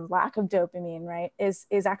and then lack of dopamine, right, is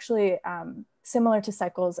actually similar to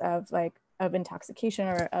cycles of intoxication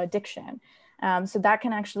or addiction. So that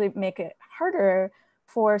can actually make it harder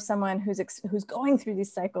for someone who's going through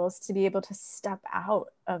these cycles to be able to step out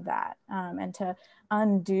of that, and to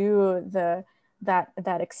undo the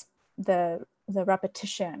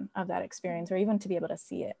repetition of that experience, or even to be able to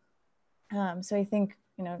see it. So I think,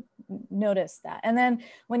 notice that. And then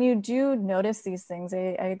when you do notice these things,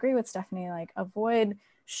 I agree with Stephanie, like avoid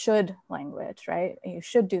should language, right? You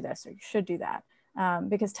should do this or you should do that.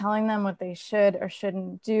 Because telling them what they should or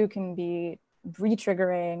shouldn't do can be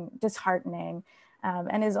re-triggering, disheartening,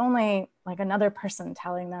 and is only like another person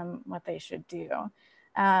telling them what they should do.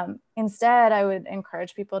 Instead, I would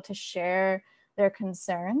encourage people to share their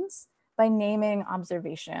concerns by naming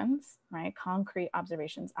observations, right? Concrete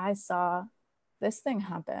observations. I saw this thing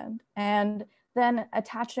happen, and then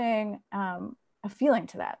attaching a feeling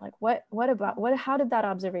to that. Like how did that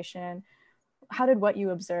observation, how did what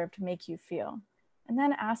you observed make you feel? And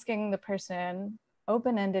then asking the person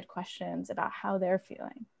open-ended questions about how they're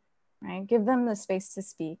feeling, right? Give them the space to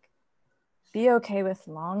speak. Be okay with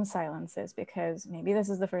long silences, because maybe this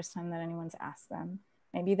is the first time that anyone's asked them.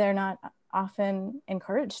 Maybe they're not often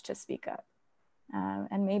encouraged to speak up.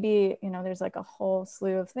 And maybe, there's like a whole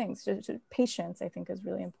slew of things. Patience, I think, is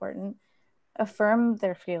really important. Affirm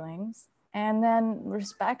their feelings, and then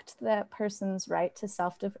respect that person's right to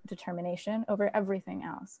self-determination over everything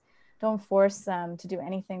else. Don't force them to do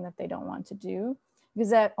anything that they don't want to do, because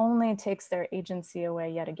that only takes their agency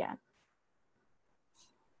away yet again.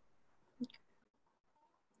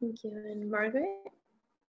 Thank you. And Margaret?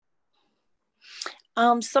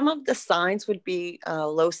 Some of the signs would be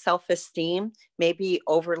low self-esteem, maybe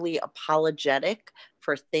overly apologetic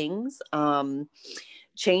for things,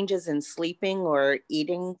 changes in sleeping or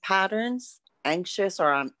eating patterns, anxious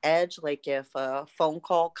or on edge, like if a phone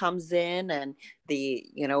call comes in and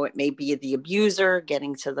it may be the abuser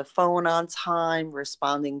getting to the phone on time,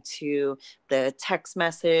 responding to the text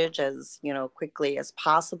message as quickly as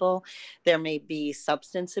possible. There may be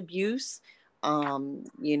substance abuse.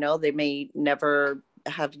 They may never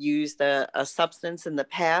have used a substance in the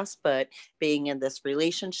past, but being in this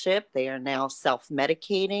relationship, they are now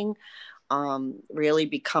self-medicating. Really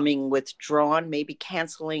becoming withdrawn, maybe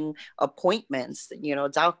canceling appointments,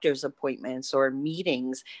 doctor's appointments or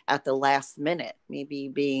meetings at the last minute, maybe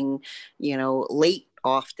being, late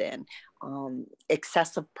often,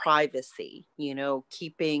 excessive privacy,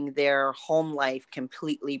 keeping their home life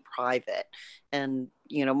completely private. And,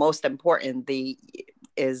 most important,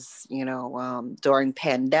 during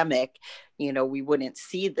pandemic, we wouldn't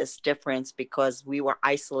see this difference because we were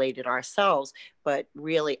isolated ourselves, but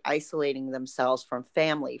really isolating themselves from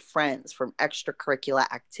family, friends, from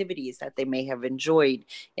extracurricular activities that they may have enjoyed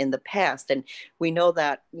in the past. And we know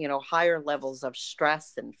that, higher levels of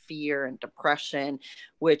stress and fear and depression,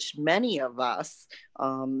 which many of us,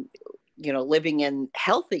 living in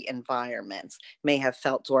healthy environments may have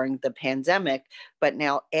felt during the pandemic, but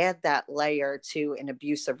now add that layer to an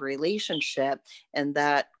abusive relationship, and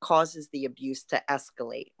that causes the abuse to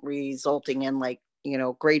escalate, resulting in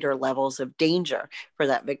greater levels of danger for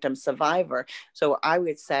that victim survivor. So I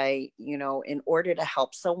would say, in order to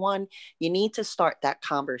help someone, you need to start that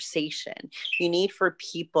conversation. You need for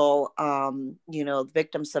people,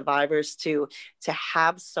 victim survivors to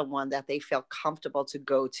have someone that they feel comfortable to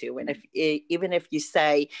go to. And even if you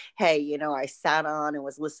say, hey, I sat on and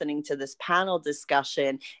was listening to this panel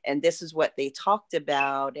discussion and this is what they talked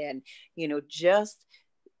about, and, just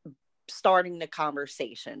starting the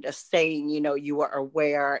conversation, just saying, you are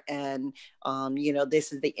aware, and,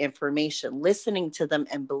 this is the information. Listening to them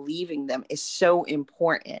and believing them is so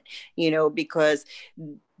important, because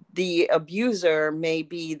the abuser may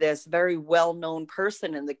be this very well-known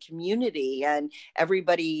person in the community, and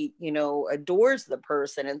everybody, adores the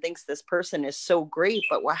person and thinks this person is so great.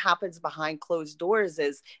 But what happens behind closed doors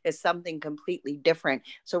is something completely different.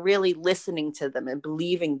 So really listening to them and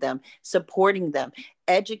believing them, supporting them,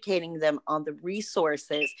 educating them on the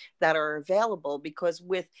resources that are available, because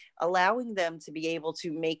with allowing them to be able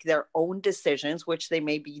to make their own decisions, which they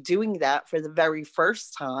may be doing that for the very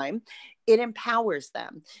first time, it empowers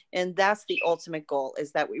them. And that's the ultimate goal,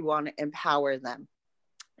 is that we want to empower them,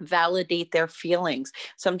 validate their feelings.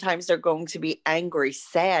 Sometimes they're going to be angry,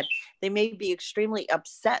 sad. They may be extremely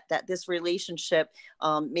upset that this relationship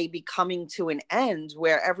may be coming to an end,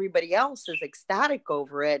 where everybody else is ecstatic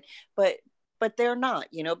over it, but they're not,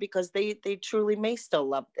 because they truly may still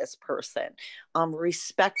love this person.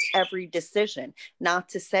 Respect every decision. Not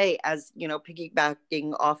to say, as,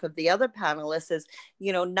 piggybacking off of the other panelists, is,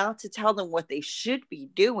 not to tell them what they should be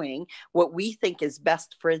doing, what we think is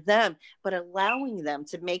best for them, but allowing them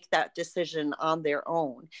to make that decision on their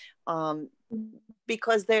own.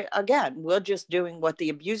 Because we're just doing what the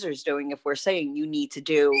abuser's doing if we're saying you need to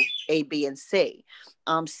do A, B, and C.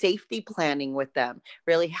 Safety planning with them,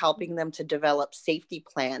 really helping them to develop safety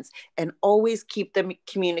plans, and always keep the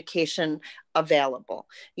communication available,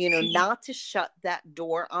 not to shut that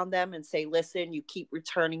door on them and say, listen, you keep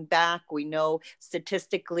returning back. We know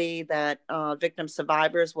statistically that victim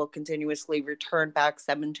survivors will continuously return back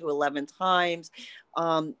 7 to 11 times.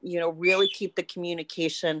 Really keep the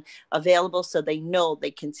communication available so they know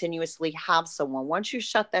they continuously have someone. Once you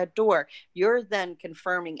shut that door, you're then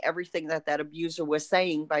confirming everything that abuser was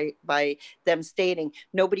saying by them stating,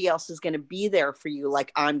 nobody else is going to be there for you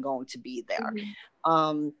like I'm going to be there.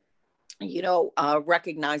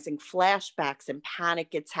 Recognizing flashbacks and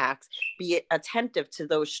panic attacks, be attentive to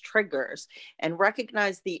those triggers, and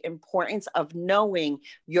recognize the importance of knowing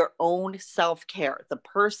your own self-care. The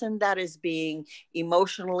person that is being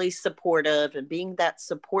emotionally supportive and being that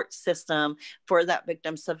support system for that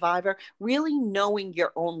victim survivor, really knowing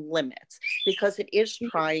your own limits, because it is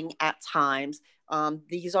trying at times.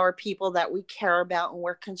 These are people that we care about and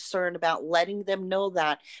we're concerned about, letting them know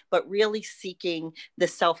that, but really seeking the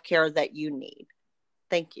self-care that you need.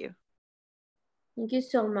 Thank you. Thank you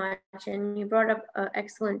so much. And you brought up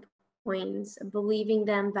excellent points, believing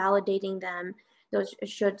them, validating them, those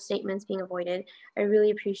should statements being avoided. I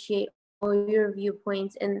really appreciate all your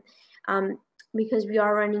viewpoints. And because we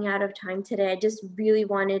are running out of time today, I just really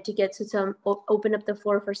wanted to get to open up the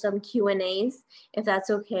floor for some Q&As, if that's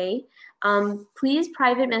okay. Please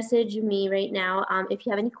private message me right now if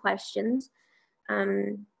you have any questions.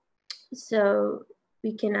 So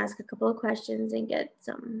we can ask a couple of questions and get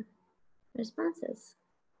some responses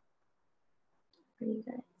for you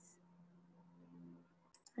guys.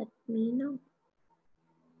 Let me know.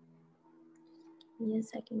 Give me a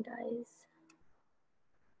second, guys.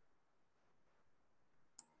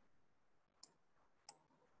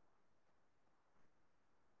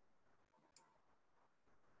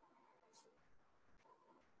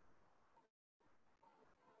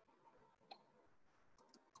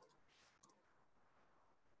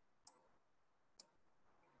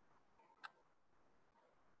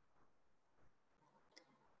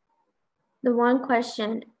 The one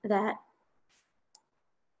question that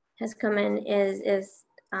has come in is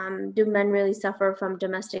do men really suffer from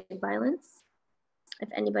domestic violence? If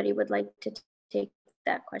anybody would like to take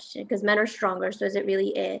that question, because men are stronger, so is it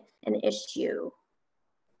really an issue?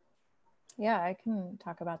 Yeah, I can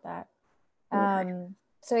talk about that. Okay.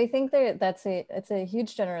 So I think it's a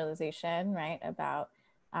huge generalization, right, about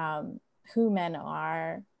who men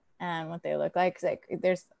are and what they look like. 'Cause like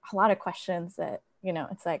there's a lot of questions that, you know,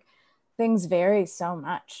 it's like things vary so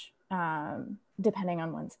much depending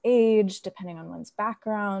on one's age, depending on one's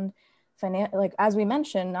background, like as we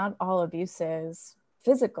mentioned, not all abuse is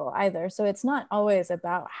physical either. So it's not always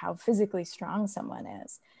about how physically strong someone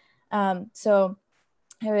is. So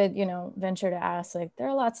I would, you know, venture to ask, like, there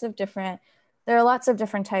are lots of different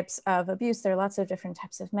types of abuse. There are lots of different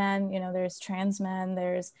types of men. You know, there's trans men,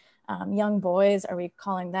 there's young boys. Are we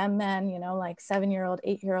calling them men? You know, like 7-year-old,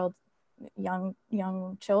 8-year-old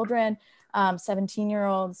young children,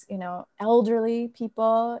 17-year-olds, you know, elderly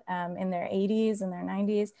people in their 80s and their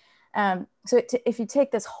 90s. So if you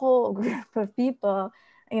take this whole group of people,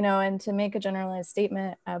 you know, and to make a generalized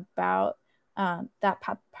statement about that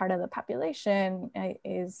part of the population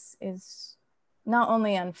is not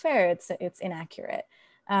only unfair, it's inaccurate.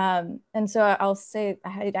 And so I'll say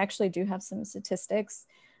I actually do have some statistics.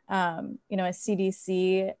 You know, a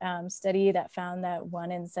CDC study that found that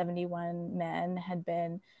 1 in 71 men had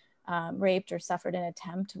been raped or suffered an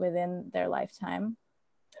attempt within their lifetime.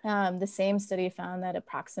 The same study found that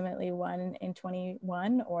approximately 1 in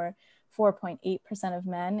 21, or 4.8% of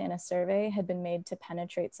men in a survey, had been made to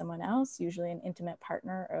penetrate someone else, usually an intimate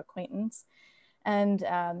partner or acquaintance. And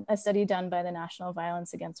a study done by the National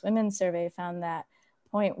Violence Against Women survey found that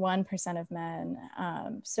 0.1% of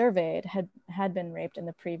men surveyed had been raped in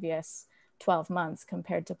the previous 12 months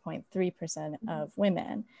compared to 0.3% of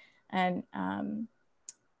women. And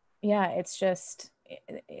yeah, it's just,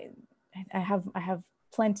 I have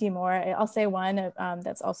plenty more. I'll say one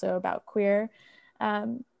that's also about queer,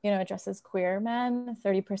 you know, addresses queer men.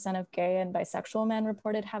 30% of gay and bisexual men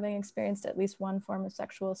reported having experienced at least one form of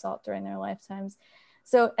sexual assault during their lifetimes.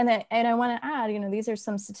 So, and I want to add, you know, these are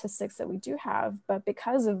some statistics that we do have, but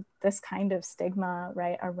because of this kind of stigma,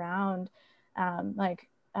 right, around like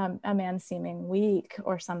a man seeming weak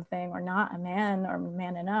or something, or not a man or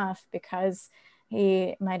man enough because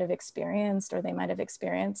he might have experienced, or they might have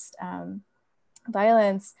experienced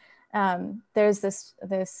violence, there's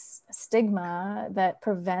this stigma that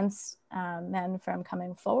prevents men from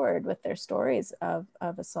coming forward with their stories of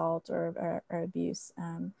assault or abuse,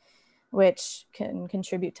 which can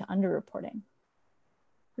contribute to underreporting.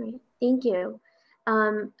 Great, thank you.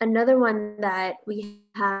 Another one that we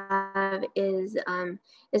have is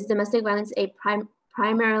domestic violence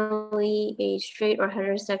primarily a straight or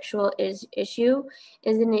heterosexual issue?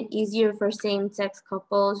 Isn't it easier for same-sex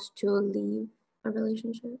couples to leave a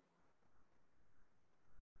relationship?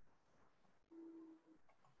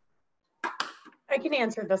 I can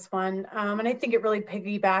answer this one. And I think it really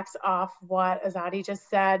piggybacks off what Azaadi just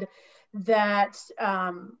said, that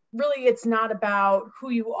really it's not about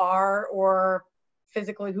who you are or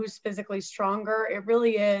who's physically stronger. It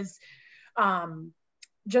really is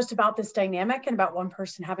just about this dynamic and about one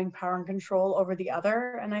person having power and control over the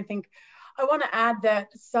other. And I think I want to add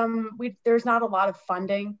that there's not a lot of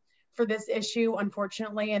funding for this issue,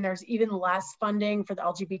 unfortunately, and there's even less funding for the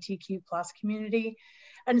LGBTQ+ community.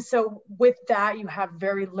 And so with that, you have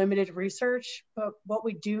very limited research. But what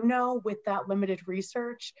we do know with that limited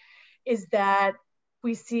research is that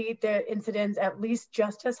we see the incidence at least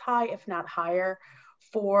just as high, if not higher,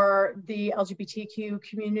 for the LGBTQ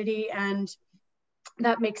community. And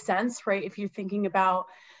that makes sense, right? If you're thinking about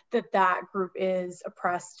that group is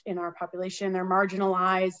oppressed in our population, they're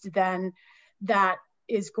marginalized, then that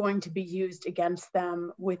is going to be used against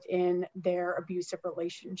them within their abusive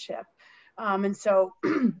relationship. And so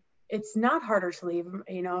it's not harder to leave.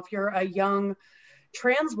 You know, if you're a young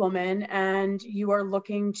trans woman and you are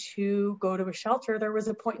looking to go to a shelter, there was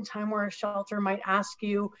a point in time where a shelter might ask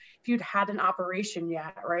you if you'd had an operation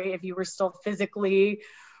yet, right? If you were still physically,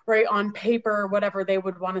 right, on paper, whatever they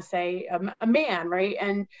would want to say, a man, right?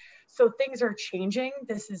 And so things are changing.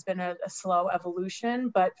 This has been a slow evolution,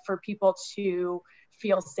 but for people to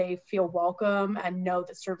feel safe, feel welcome, and know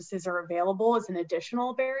that services are available is an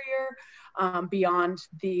additional barrier beyond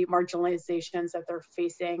the marginalizations that they're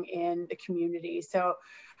facing in the community. So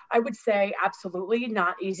I would say absolutely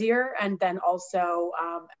not easier, and then also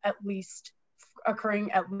at least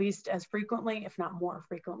occurring at least as frequently, if not more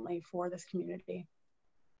frequently, for this community.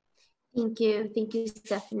 Thank you,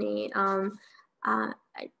 Stephanie.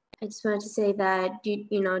 I just wanted to say that, due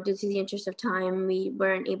to the interest of time, we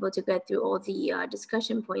weren't able to get through all the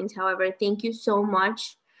discussion points. However, thank you so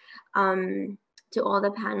much to all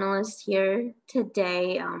the panelists here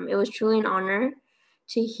today. It was truly an honor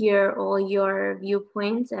to hear all your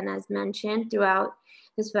viewpoints. And as mentioned, throughout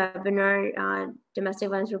this webinar, domestic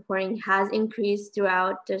violence reporting has increased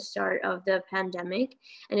throughout the start of the pandemic,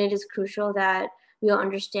 and it is crucial that we all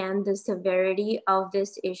understand the severity of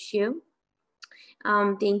this issue.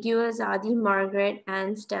 Thank you, Azaadi, Margaret,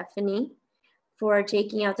 and Stephanie, for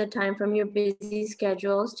taking out the time from your busy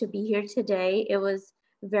schedules to be here today. It was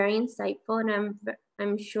very insightful, and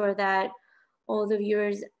I'm sure that all the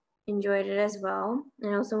viewers enjoyed it as well.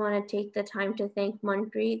 And I also want to take the time to thank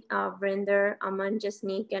Manpreet, Vrinder, Aman,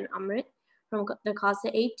 Jasneek, and Amrit from the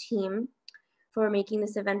Khalsa Aid team for making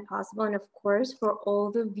this event possible. And of course, for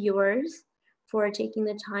all the viewers for taking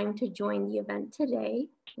the time to join the event today.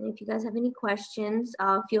 And if you guys have any questions,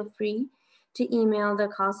 feel free to email the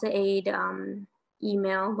Khalsa Aid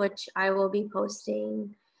email, which I will be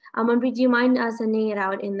posting. Manpreet, do you mind sending it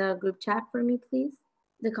out in the group chat for me, please?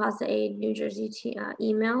 The Khalsa Aid New Jersey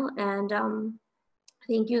email. And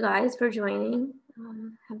thank you guys for joining.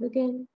 Have a good